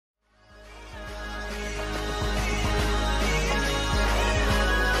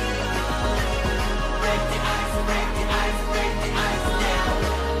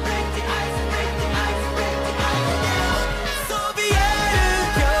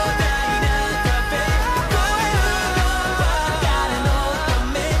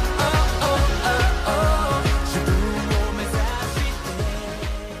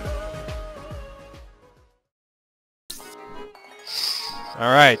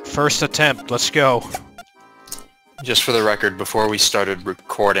Alright, first attempt. Let's go. Just for the record, before we started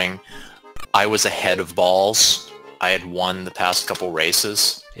recording, I was ahead of Balls. I had won the past couple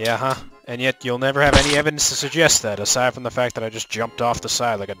races. Yeah, huh? And yet you'll never have any evidence to suggest that, aside from the fact that I just jumped off the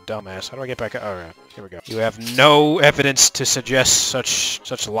side like a dumbass. How do I get back up? Alright, here we go. You have no evidence to suggest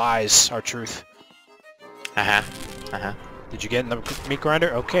such lies are truth. Uh-huh. Uh-huh. Did you get in the meat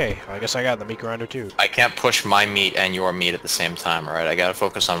grinder? Okay, I guess I got in the meat grinder too. I can't push my meat and your meat at the same time, alright? I gotta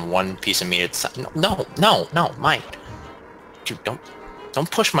focus on one piece of meat at a time. No, Mike. Dude,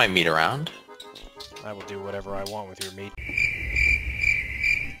 don't push my meat around. I will do whatever I want with your meat.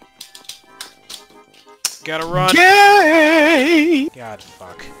 Gotta run! Yay! God,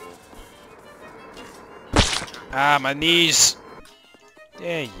 fuck. Ah, my knees!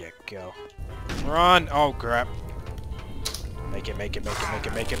 There you go. Run! Oh, crap. Make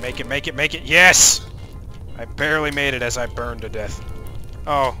it! Yes! I barely made it as I burned to death.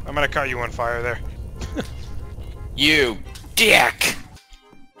 Oh, I'm gonna cut you on fire there. You dick!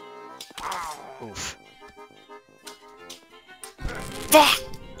 Oof. Fuck!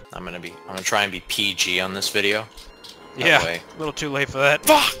 I'm gonna try and be PG on this video. Yeah, way. a little too late for that.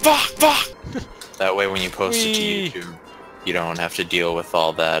 Fuck! That way when you post it to YouTube, you don't have to deal with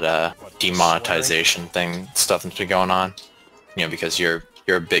all that demonetization stuff that's been going on. You know, because you're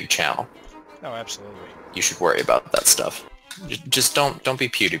a big channel. Oh, absolutely. You should worry about that stuff. Just don't be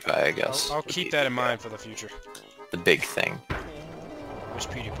PewDiePie, I guess. I'll keep that in mind for the future. The big thing. Where's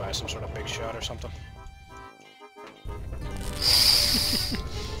PewDiePie? Some sort of big shot or something?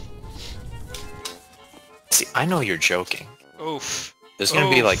 See, I know you're joking. Oof. There's gonna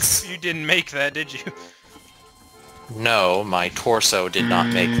be like... You didn't make that, did you? No, my torso did not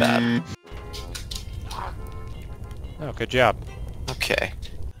make that. Oh, good job. Okay.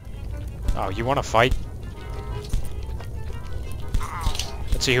 Oh, you wanna fight?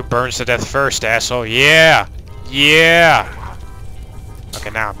 Let's see who burns to death first, asshole. Yeah! Yeah! Okay,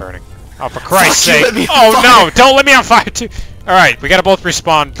 now I'm burning. Oh, for Christ's sake! Oh no! Don't let me on fire too! Alright, we gotta both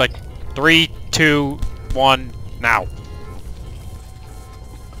respawn, like, 3, 2, 1, now.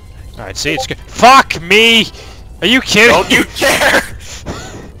 Alright, see, it's good. Fuck me! Are you kidding? Don't you care!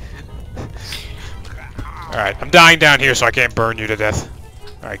 Alright, I'm dying down here so I can't burn you to death.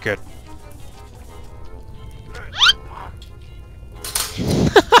 Alright, good.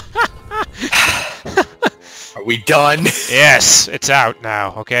 Are we done? Yes, it's out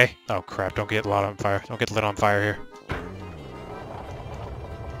now, okay? Oh crap, don't get lit on fire. Don't get lit on fire here.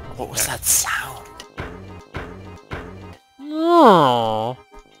 What was that sound? Oh.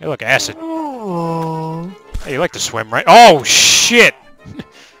 Hey, look, acid. Oh. Hey, you like to swim, right? Oh, shit!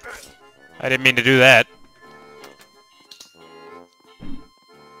 I didn't mean to do that.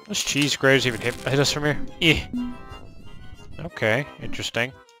 Those cheese graves even hit us from here? Yeah. Okay,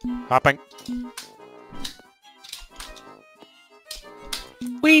 interesting. Hopping.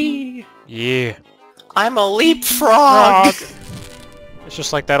 Whee! Yeah. I'm a leapfrog! It's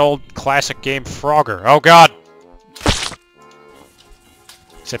just like that old classic game Frogger. Oh god!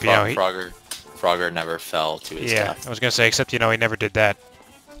 Except, you know, Frogger never fell to his death. I was gonna say, except, you know, he never did that.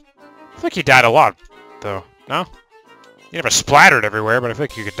 I feel like he died a lot, though. No? He never splattered everywhere, but I feel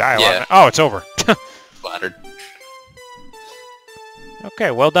like you could die a lot. Oh, it's over. Splattered.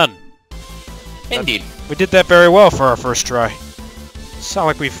 Okay, well done. Indeed. We did that very well for our first try. It's not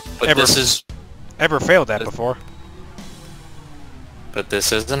like we've ever failed that before. But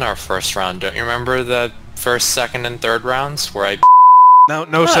this isn't our first round. Don't you remember the first, second, and third rounds where I...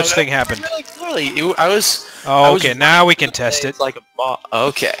 No such thing happened. Really, I was... Oh, okay, now we can test it. Like a ball.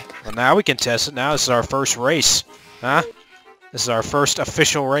 Okay. Well, now we can test it. Now this is our first race. Huh? This is our first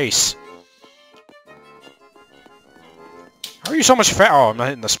official race. How are you so much fat? Oh, I'm not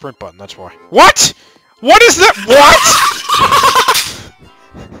hitting the sprint button, that's why. What?! What is that? What?!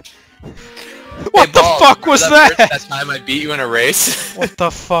 What the fuck was that? That time I beat you in a race? What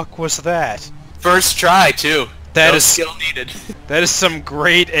the fuck was that? First try, too. That no is skill needed. That is some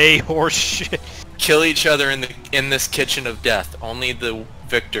grade A horse shit. Kill each other in this kitchen of death. Only the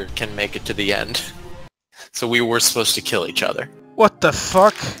victor can make it to the end. So we were supposed to kill each other. What the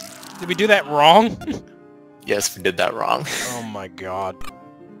fuck? Did we do that wrong? Yes, we did that wrong. Oh my god.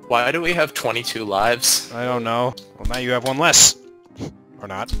 Why do we have 22 lives? I don't know. Well, now you have one less. Or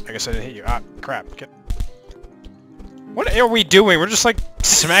not. I guess I didn't hit you. Ah, crap. What are we doing? We're just like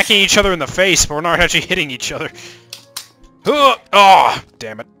smacking each other in the face, but we're not actually hitting each other. Oh,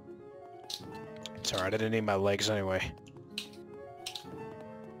 damn it. It's alright, I didn't need my legs anyway.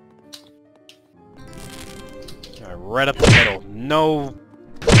 Alright, right up the middle. No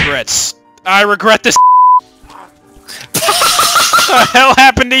regrets. I regret this. the hell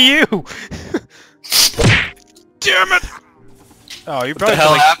happened to you? Damn it! Oh, you probably What the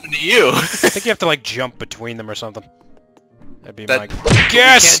hell happened to you? I think you have to like jump between them or something. That'd be my guess.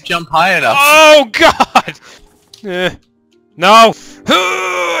 guess. You can't jump high enough. Oh God! No!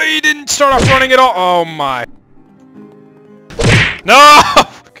 He didn't start off running at all. Oh my! No!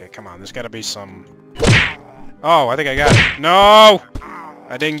 Okay, come on. There's got to be some. Oh, I think I got it. No!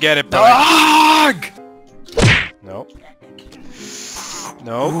 I didn't get it, but Dog! Nope.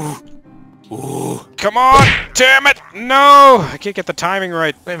 Nope. Ooh. Come on! Damn it! No! I can't get the timing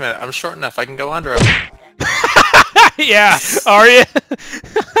right. Wait a minute, I'm short enough. I can go under him. Yeah, are you?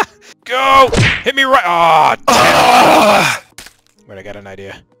 Go! Hit me right. Oh, wait, I got an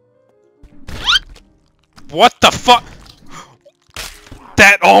idea. What the fuck?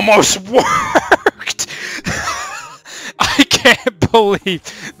 That almost worked! I can't believe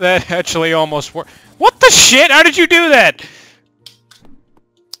that actually almost worked. What the shit? How did you do that?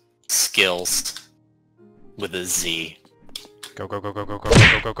 Skills. With a Z. Go, go, go, go, go, go,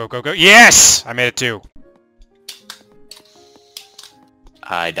 go, go, go, go, go. Yes! I made it too.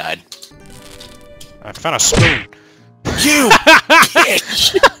 I died. I found a spoon. You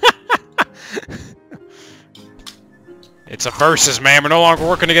bitch! It's a versus, man. We're no longer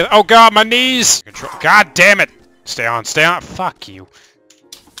working together. Oh God, my knees! God damn it! Stay on, stay on. Fuck you.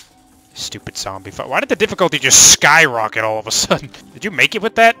 Stupid zombie. Why did the difficulty just skyrocket all of a sudden? Did you make it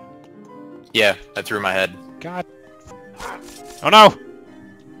with that? Yeah, I threw my head. God. Oh no!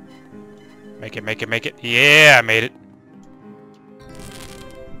 Make it, make it, make it. Yeah, I made it.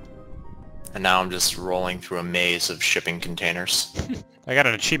 And now I'm just rolling through a maze of shipping containers. I got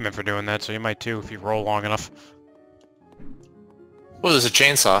an achievement for doing that, so you might too if you roll long enough. Oh, there's a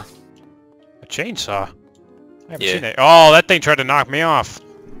chainsaw. A chainsaw? I haven't Yeah. seen it. Oh, that thing tried to knock me off.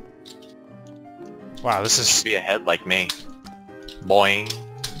 Wow, this is... Be a head like me. Boing.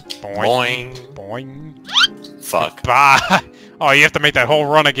 Boing. Boing. Boing. Fuck. Bye. Oh, you have to make that whole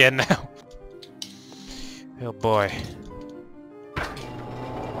run again now. Oh boy.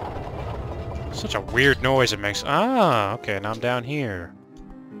 Such a weird noise it makes. Ah, okay, now I'm down here.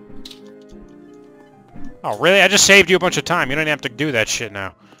 Oh, really? I just saved you a bunch of time. You don't even have to do that shit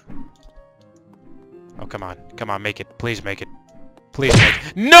now. Oh, come on. Come on, make it. Please make it. Please make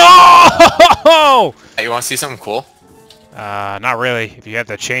it. No! Hey, you want to see something cool? Not really. If you have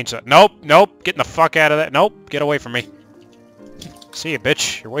that chainsaw. Nope, nope. Getting the fuck out of that. Nope. Get away from me. See ya,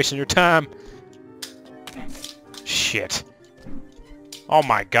 bitch. You're wasting your time. Shit. Oh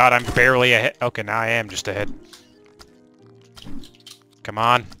my God, I'm barely ahead. Okay, now I am just ahead. Come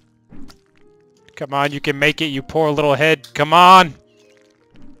on. Come on, you can make it, you poor little head. Come on.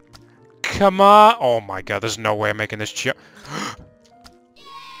 Come on. Oh my God, there's no way I'm making this jump.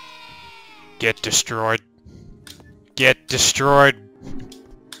 Get destroyed. Get destroyed.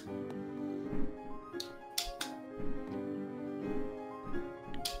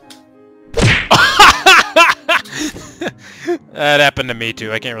 That happened to me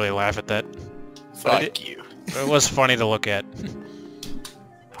too. I can't really laugh at that. Fuck you. It was funny to look at.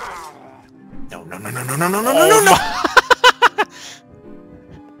 No, no, no, no, no, no, no, no, no, no!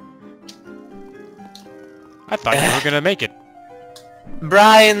 I thought you were gonna make it.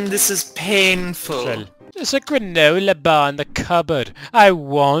 Brian, this is painful. There's a granola bar in the cupboard. I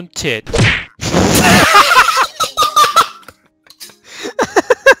want it.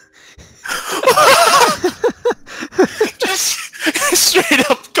 Just straight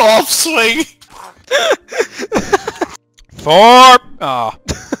up golf swing. 4. Oh. Oh.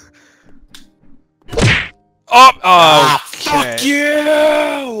 Oh. Fuck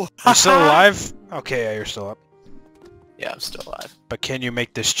you! You're still alive? Okay, yeah, you're still up. Yeah, I'm still alive. But can you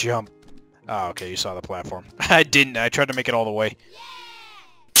make this jump? Oh, okay, you saw the platform. I didn't. I tried to make it all the way.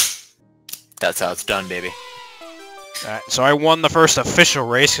 That's how it's done, baby. Alright, so I won the first official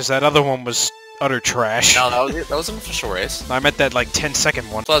race because that other one was utter trash. No, that was an official race. I meant that like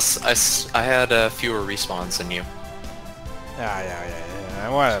 10-second one. Plus, I had fewer respawns than you. Yeah.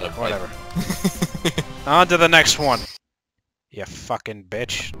 Whatever. On to the next one. You fucking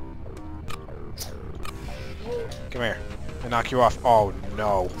bitch. Come here. I'll knock you off. Oh,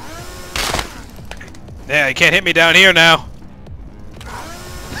 no. Yeah, you can't hit me down here now.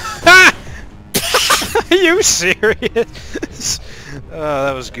 Ha! Are you serious? Oh,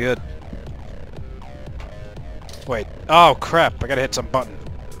 that was good. Wait. Oh, crap. I gotta hit some button.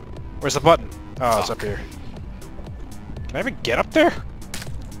 Where's the button? Oh, it's up here. Can I even get up there?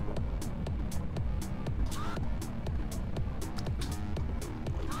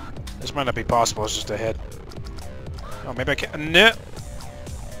 This might not be possible. It's just ahead. Oh, maybe I can. No.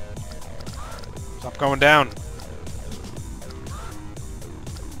 Stop going down.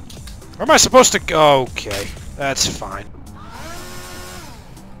 Where am I supposed to go? Okay, that's fine.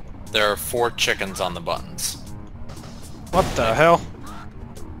 There are 4 chickens on the buttons. What the hell?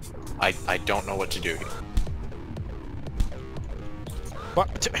 I don't know what to do here.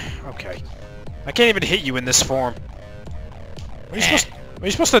 What? Okay. I can't even hit you in this form. What are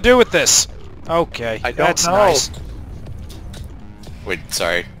you supposed to do with this? Okay, I don't that's know. nice. Wait,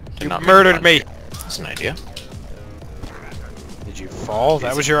 sorry. Did You not mean murdered to me. That's an idea. Did you fall?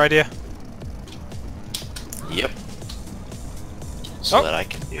 That was your idea? Yep. So Oh. that I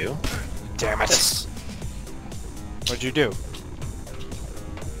can do Damn it. this. What'd you do?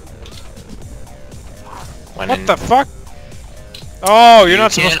 When What the fuck? Oh, you're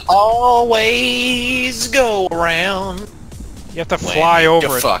not you supposed can always go around. You have to when fly you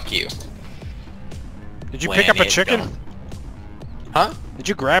over it. Fuck you. Did you when pick up a it chicken? don't. Huh? Did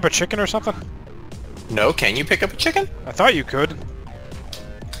you grab a chicken or something? No, can you pick up a chicken? I thought you could.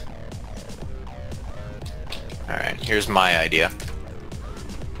 Alright, here's my idea.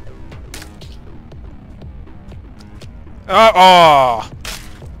 Oh!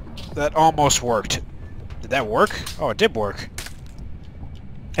 That almost worked. Did that work? Oh, it did work.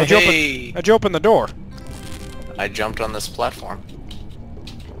 How'd you open the door? I jumped on this platform.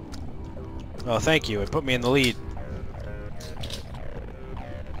 Oh, thank you. It put me in the lead.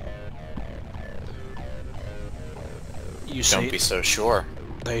 You Don't see, be so sure.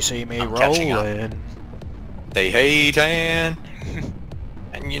 they see me I'm catching up. rolling. They hate and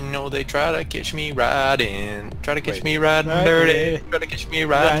and you know they try to catch me riding. Try to catch Wait. me riding Right dirty. there. Try to catch me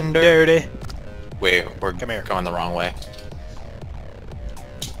Riding riding dirty. dirty. Wait, we're Come here. going the wrong way.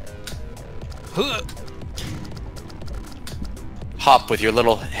 Hop with your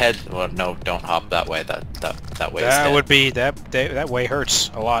little head. Well, no, don't hop that way. That way is That dead. would be that way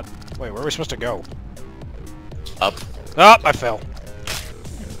hurts a lot. Wait, where are we supposed to go? Up. Oh, I fell.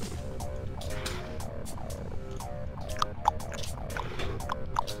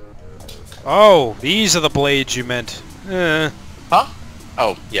 Oh, these are the blades you meant. Huh?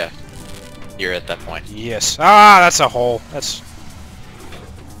 Oh, yeah. You're at that point. Yes. Ah, that's a hole. That's...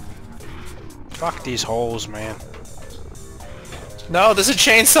 Fuck these holes, man. No, there's a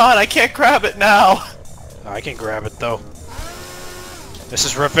chainsaw and I can't grab it now. I can grab it, though. This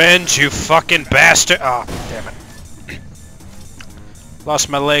is revenge, you fucking bastard! Ah, damn it. Lost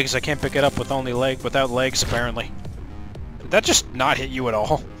my legs. I can't pick it up with without legs, apparently. Did that just not hit you at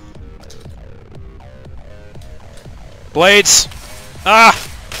all? Blades! Ah!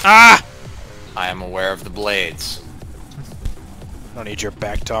 Ah! I am aware of the blades. I don't need your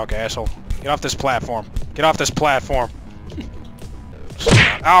back talk, asshole. Get off this platform. Get off this platform.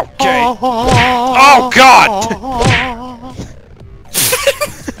 Okay. Oh, God!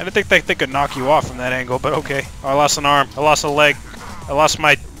 I didn't think they could knock you off from that angle, but okay. Oh, I lost an arm. I lost a leg. I lost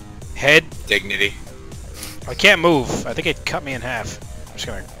my head. Dignity. I can't move. I think it cut me in half. I'm just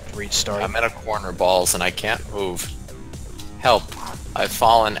gonna restart. I'm in a corner, balls, and I can't move. Help. I've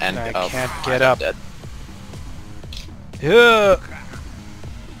fallen and I can't get I'm up. dead. Yeah.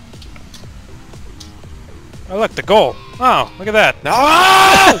 Oh, look, the goal. Oh, look at that. No!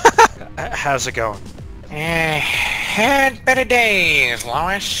 How's it going? Had better days,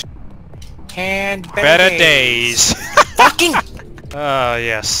 Lois. Had Better days. Fucking!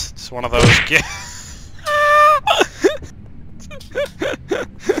 Yes. It's one of those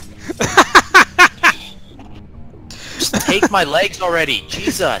Just take my legs already,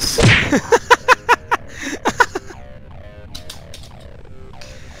 Jesus.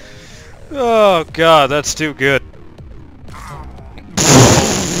 Oh, God, that's too good.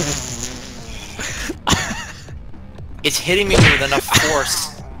 It's hitting me with enough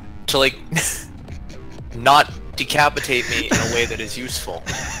force to, like, not decapitate me in a way that is useful.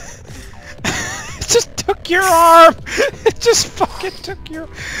 It just took your arm! It just fucking took your...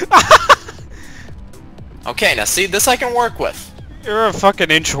 Okay, now see, this I can work with. You're a fucking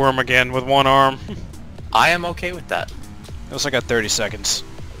inchworm again with one arm. I am okay with that. I also got 30 seconds.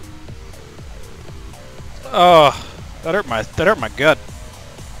 Oh, that hurt my gut.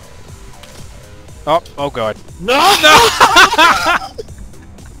 Oh God. No! No!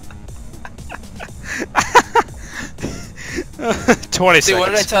 20 See, seconds. what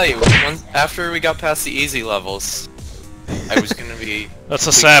did I tell you? After we got past the easy levels, I was gonna be... That's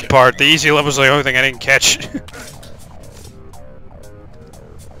the sad part. The easy level's the only thing I didn't catch.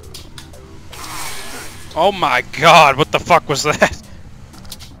 Oh my God, what the fuck was that?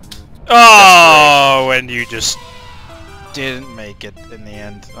 Oh, and you just didn't make it in the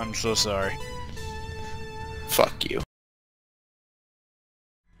end. I'm so sorry. Fuck you.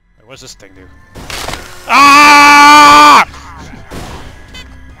 Wait, what's this thing do? Ah!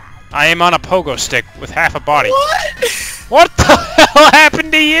 I am on a pogo stick with half a body. What? What the hell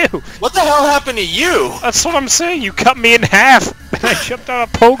happened to you? What the hell happened to you? That's what I'm saying. You cut me in half, and I jumped on a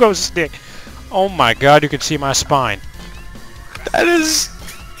pogo stick. Oh my god, you can see my spine. That is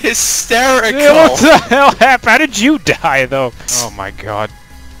hysterical. Yeah, what the hell happened? How did you die, though? Oh my god.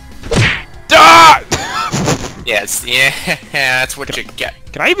 Ah! Yes, yeah, that's what you get.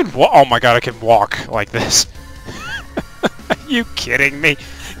 Can I even walk? Oh my god, I can walk like this. Are you kidding me?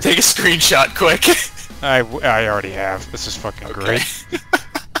 Take a screenshot quick. I already have. This is fucking great.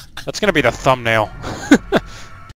 That's gonna be the thumbnail.